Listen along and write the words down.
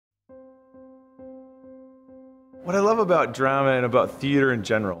What I love about drama and about theater in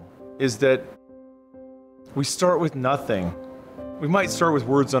general is that we start with nothing. We might start with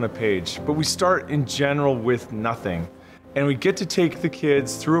words on a page, but we start in general with nothing. And we get to take the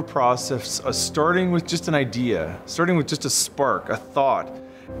kids through a process of starting with just an idea, starting with just a spark, a thought,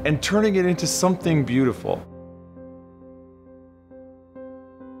 and turning it into something beautiful.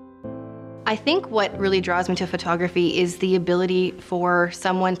 I think what really draws me to photography is the ability for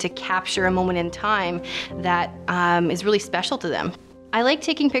someone to capture a moment in time that is really special to them. I like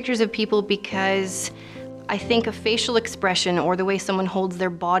taking pictures of people because I think a facial expression or the way someone holds their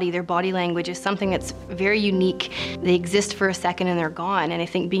body language is something that's very unique. They exist for a second and they're gone. And I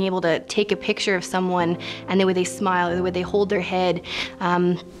think being able to take a picture of someone and the way they smile or the way they hold their head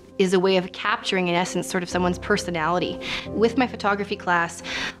is a way of capturing, in essence, sort of someone's personality. With my photography class,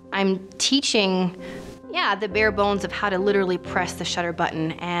 I'm teaching the bare bones of how to literally press the shutter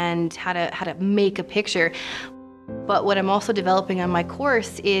button and how to make a picture. But what I'm also developing on my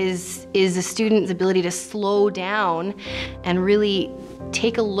course is a student's ability to slow down and really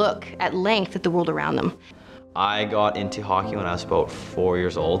take a look at length at the world around them. I got into hockey when I was about 4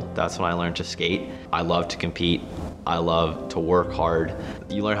 years old. That's when I learned to skate. I love to compete. I love to work hard.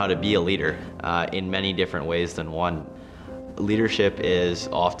 You learn how to be a leader in many different ways than one. Leadership is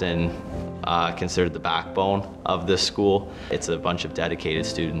often considered the backbone of this school. It's a bunch of dedicated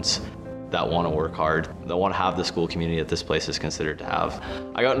students that want to work hard, that want to have the school community that this place is considered to have.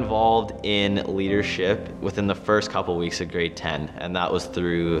 I got involved in leadership within the first couple weeks of grade 10, and that was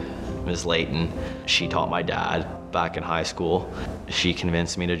through Ms. Layton. She taught my dad back in high school. She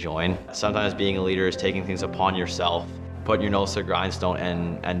convinced me to join. Sometimes being a leader is taking things upon yourself, putting your nose to the grindstone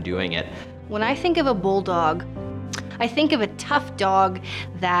and doing it. When I think of a bulldog, I think of a tough dog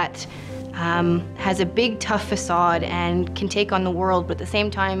that has a big, tough facade and can take on the world, but at the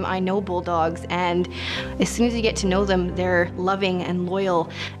same time, I know bulldogs, and as soon as you get to know them, they're loving and loyal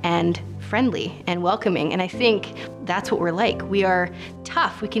and friendly and welcoming, and I think that's what we're like. We are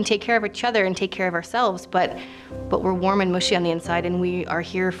tough. We can take care of each other and take care of ourselves, but we're warm and mushy on the inside, and we are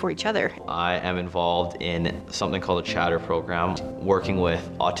here for each other. I am involved in something called a chatter program, working with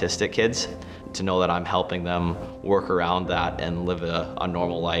autistic kids, to know that I'm helping them work around that and live a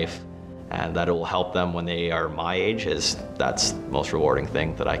normal life, and that it will help them when they are my age. That's the most rewarding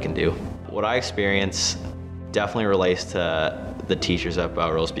thing that I can do. What I experience definitely relates to the teachers at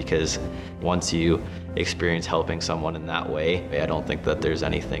Bellerose, because once you experience helping someone in that way, I don't think that there's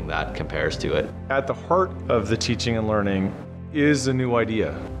anything that compares to it. At the heart of the teaching and learning is a new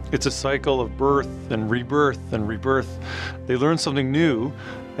idea. It's a cycle of birth and rebirth and rebirth. They learn something new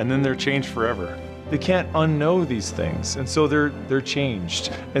and then they're changed forever. They can't unknow these things, and so they're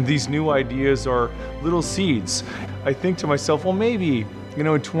changed. And these new ideas are little seeds. I think to myself, well, maybe, in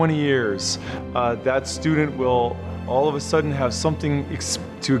 20 years, that student will all of a sudden have something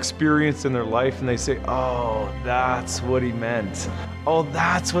to experience in their life, and they say, oh, that's what he meant. Oh,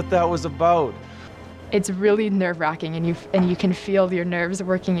 that's what that was about. It's really nerve-wracking, and you can feel your nerves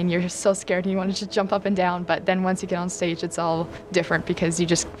working, and you're so scared and you want to just jump up and down, but then once you get on stage, it's all different because you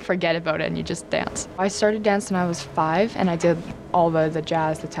just forget about it and you just dance. I started dance when I was 5, and I did all the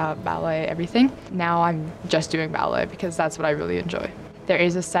jazz, the tap, ballet, everything. Now I'm just doing ballet because that's what I really enjoy. There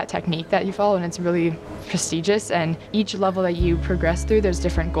is a set technique that you follow, and it's really prestigious, and each level that you progress through, there's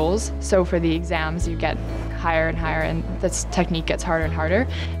different goals. So for the exams, you get higher and higher, and this technique gets harder and harder.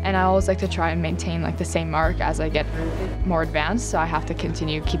 And I always like to try and maintain the same mark as I get more advanced, so I have to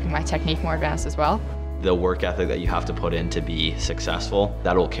continue keeping my technique more advanced as well. The work ethic that you have to put in to be successful,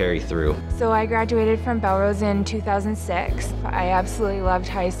 that will carry through. So I graduated from Bellerose in 2006. I absolutely loved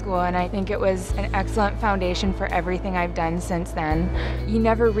high school, and I think it was an excellent foundation for everything I've done since then. You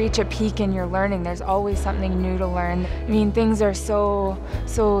never reach a peak in your learning. There's always something new to learn. I mean, things are so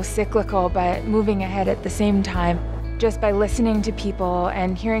cyclical, but moving ahead at the same time. Just by listening to people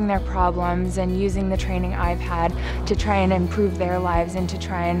and hearing their problems and using the training I've had to try and improve their lives and to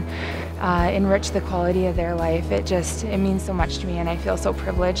try and enrich the quality of their life, it means so much to me, and I feel so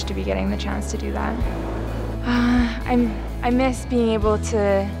privileged to be getting the chance to do that. I miss being able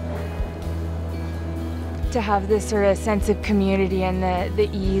to have this sort of sense of community and the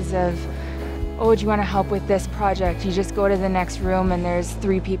ease of, oh, do you want to help with this project? You just go to the next room and there's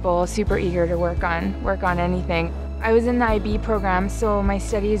 3 people super eager to work on anything. I was in the IB program, so my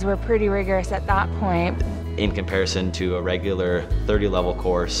studies were pretty rigorous at that point. In comparison to a regular 30-level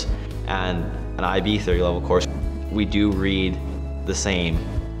course and an IB 30-level course, we do read the same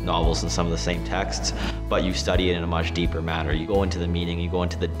novels and some of the same texts, but you study it in a much deeper manner. You go into the meaning, you go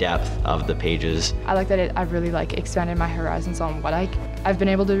into the depth of the pages. I like that I've really expanded my horizons on what I've been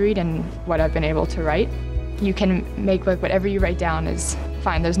able to read and what I've been able to write. you can make like whatever you write down is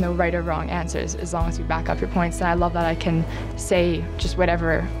fine. There's no right or wrong answers as long as you back up your points. And I love that I can say just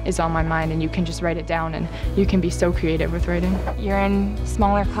whatever is on my mind and you can just write it down, and you can be so creative with writing. You're in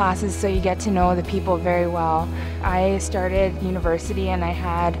smaller classes, so you get to know the people very well. I started university and I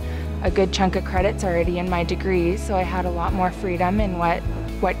had a good chunk of credits already in my degree, so I had a lot more freedom in what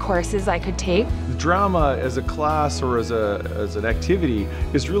courses I could take. Drama as a class or as an activity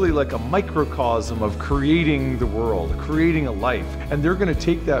is really like a microcosm of creating the world, creating a life. And they're going to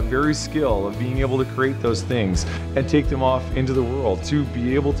take that very skill of being able to create those things and take them off into the world to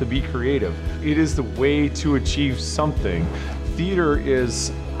be able to be creative. It is the way to achieve something. Theater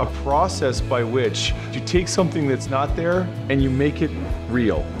is a process by which you take something that's not there and you make it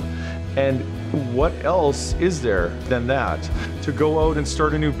real. And what else is there than that? To go out and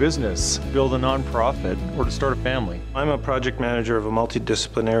start a new business, build a nonprofit, or to start a family. I'm a project manager of a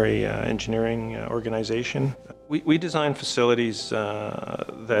multidisciplinary engineering organization. We design facilities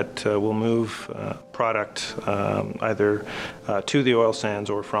that will move product either to the oil sands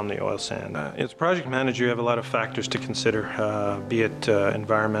or from the oil sand. As a project manager, you have a lot of factors to consider, be it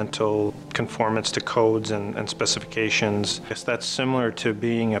environmental conformance to codes and specifications. I guess that's similar to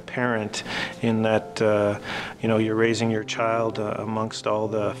being a parent in that you're raising your child amongst all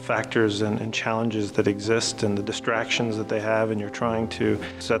the factors and challenges that exist and the distractions that they have, and you're trying to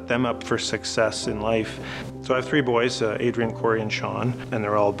set them up for success in life. So I have 3 boys, Adrian, Corey, and Sean, and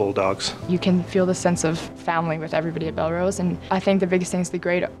they're all bulldogs. You can feel the sense of family with everybody at Bellerose, and I think the biggest thing is the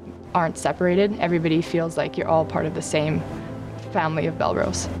grade aren't separated. Everybody feels like you're all part of the same family of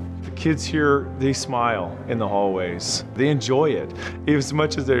Bellerose. Kids here, they smile in the hallways. They enjoy it. As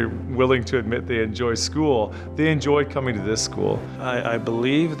much as they're willing to admit they enjoy school, they enjoy coming to this school. I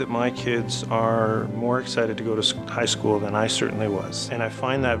believe that my kids are more excited to go to high school than I certainly was, and I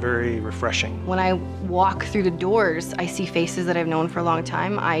find that very refreshing. When I walk through the doors, I see faces that I've known for a long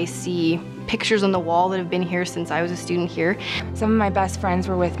time. I see pictures on the wall that have been here since I was a student here. Some of my best friends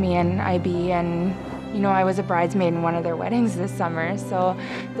were with me in IB, and I was a bridesmaid in one of their weddings this summer, so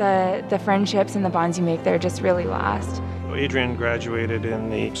the friendships and the bonds you make there just really last. Adrian graduated in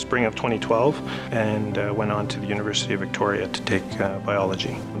the spring of 2012 and went on to the University of Victoria to take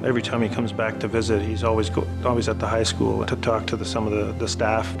biology. Every time he comes back to visit, he's always at the high school to talk to some of the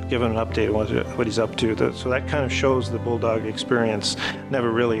staff, give him an update on what he's up to. So that kind of shows the Bulldog experience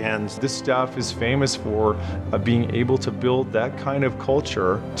never really ends. This staff is famous for being able to build that kind of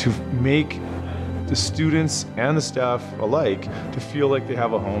culture to make the students and the staff alike to feel like they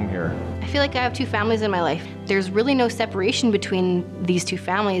have a home here. I feel like I have 2 families in my life. There's really no separation between these 2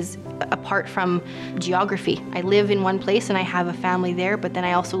 families apart from geography. I live in one place and I have a family there, but then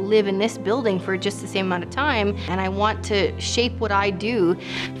I also live in this building for just the same amount of time, and I want to shape what I do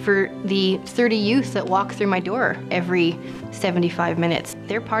for the 30 youth that walk through my door every 75 minutes.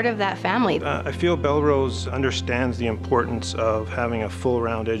 They're part of that family. I feel Bellerose understands the importance of having a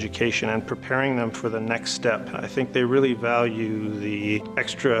full-round education and preparing them for the next step. I think they really value the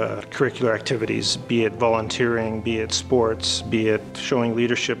extracurricular activities, be it volunteering, be it sports, be it showing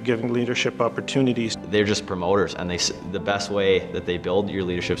leadership, giving leadership opportunities. They're just promoters, and the best way that they build your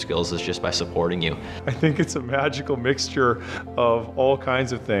leadership skills is just by supporting you. I think it's a magical mixture of all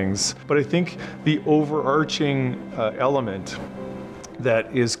kinds of things, but I think the overarching element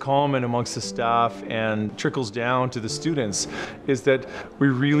that is common amongst the staff and trickles down to the students is that we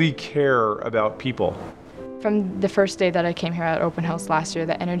really care about people. From the first day that I came here at Open House last year,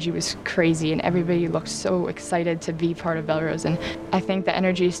 the energy was crazy and everybody looked so excited to be part of Bellerose. And I think the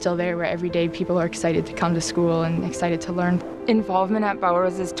energy is still there where every day people are excited to come to school and excited to learn. Involvement at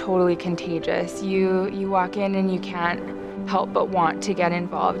Bellerose is totally contagious. You walk in and you can't help but want to get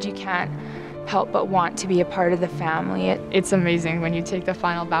involved. You can't help but want to be a part of the family. It's amazing when you take the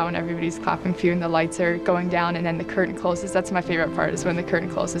final bow and everybody's clapping for you and the lights are going down and then the curtain closes. That's my favorite part, is when the curtain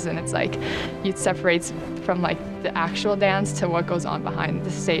closes and it's like it separates from like the actual dance to what goes on behind the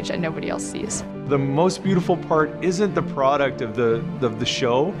stage that nobody else sees. The most beautiful part isn't the product of the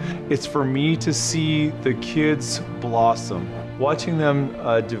show. It's for me to see the kids blossom. Watching them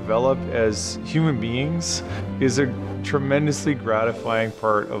develop as human beings is a tremendously gratifying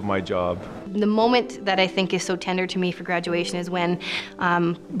part of my job. The moment that I think is so tender to me for graduation is when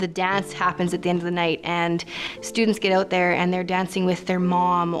the dance happens at the end of the night and students get out there and they're dancing with their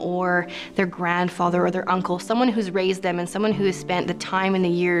mom or their grandfather or their uncle, someone who's raised them and someone who has spent the time and the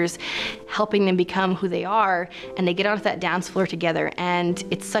years helping them become who they are, and they get onto that dance floor together, and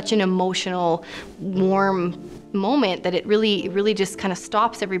it's such an emotional, warm moment that it really just kind of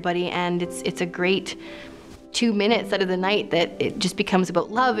stops everybody, and it's a great 2 minutes out of the night that it just becomes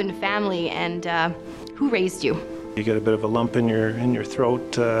about love and family and who raised you. You get a bit of a lump in your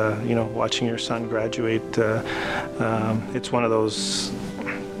throat, watching your son graduate. It's one of those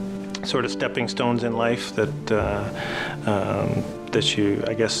sort of stepping stones in life that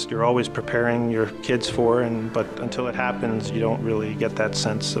you're always preparing your kids for, but until it happens, you don't really get that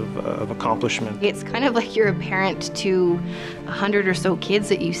sense of accomplishment. It's kind of like you're a parent to 100 or so kids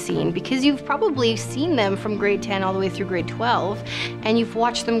that you've seen, because you've probably seen them from grade 10 all the way through grade 12, and you've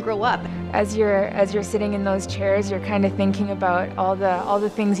watched them grow up. As you're sitting in those chairs, you're kind of thinking about all the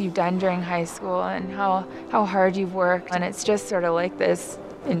things you've done during high school and how hard you've worked, and it's just sort of like this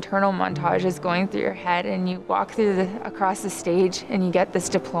internal montage is going through your head, and you walk across the stage and you get this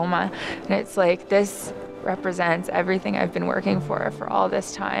diploma, and it's like, this represents everything I've been working for all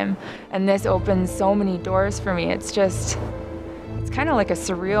this time, and this opens so many doors for me. It's kind of like a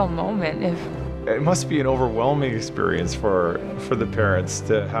surreal moment. It must be an overwhelming experience for the parents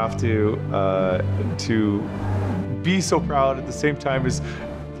to have to be so proud at the same time as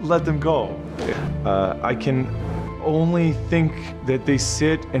let them go. I can only think that they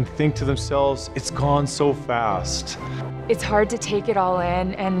sit and think to themselves, it's gone so fast. It's hard to take it all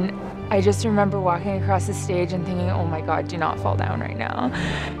in, and I just remember walking across the stage and thinking, oh my God, do not fall down right now.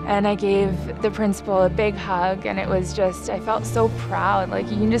 And I gave the principal a big hug, and it was just, I felt so proud. Like,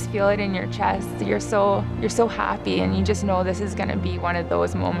 you can just feel it in your chest. You're so happy, and you just know this is gonna be one of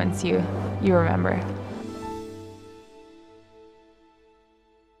those moments you remember.